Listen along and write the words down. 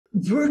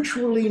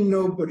Virtually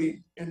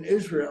nobody in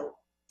Israel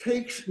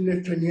takes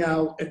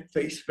Netanyahu at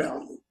face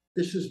value.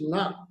 This is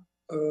not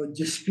a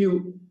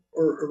dispute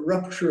or a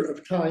rupture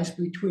of ties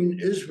between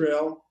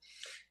Israel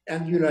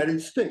and the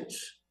United States.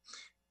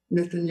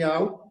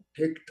 Netanyahu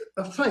picked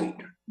a fight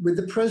with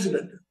the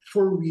president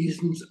for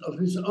reasons of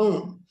his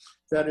own.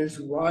 That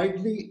is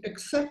widely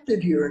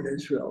accepted here in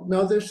Israel.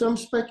 Now, there's some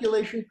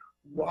speculation.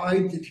 Why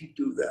did he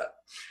do that?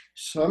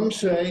 Some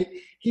say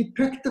he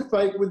picked the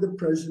fight with the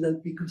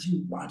president because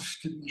he wants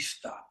to be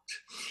stopped.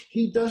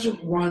 He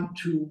doesn't want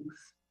to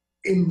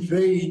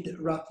invade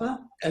Rafah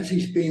as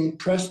he's being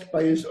pressed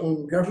by his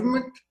own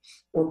government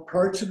or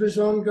parts of his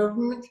own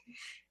government,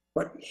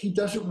 but he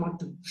doesn't want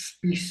to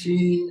be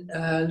seen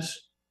as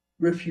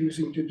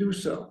refusing to do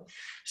so.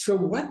 So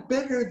what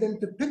better than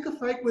to pick a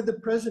fight with the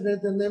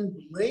president and then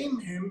blame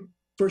him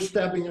for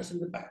stabbing us in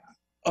the back?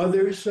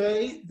 Others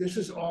say this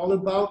is all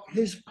about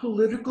his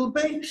political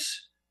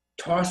base.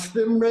 Toss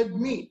them red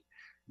meat.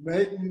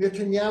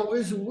 Netanyahu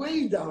is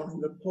way down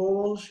in the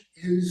polls.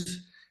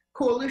 His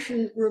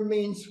coalition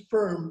remains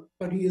firm,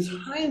 but he is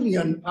highly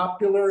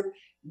unpopular.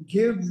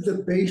 Give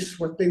the base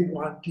what they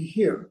want to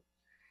hear.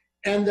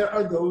 And there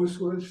are those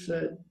who have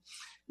said,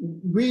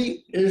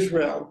 we,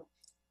 Israel,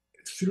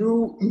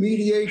 through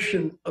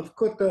mediation of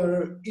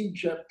Qatar,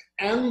 Egypt,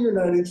 and the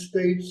United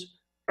States,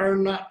 are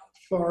not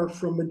far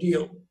from a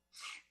deal.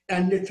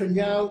 And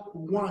Netanyahu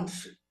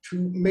wants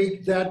to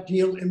make that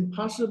deal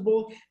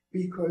impossible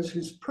because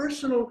his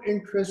personal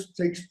interest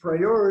takes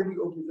priority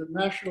over the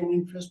national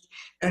interest,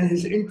 and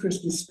his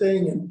interest is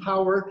staying in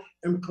power,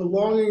 and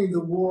prolonging the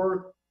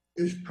war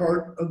is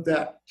part of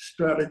that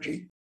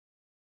strategy.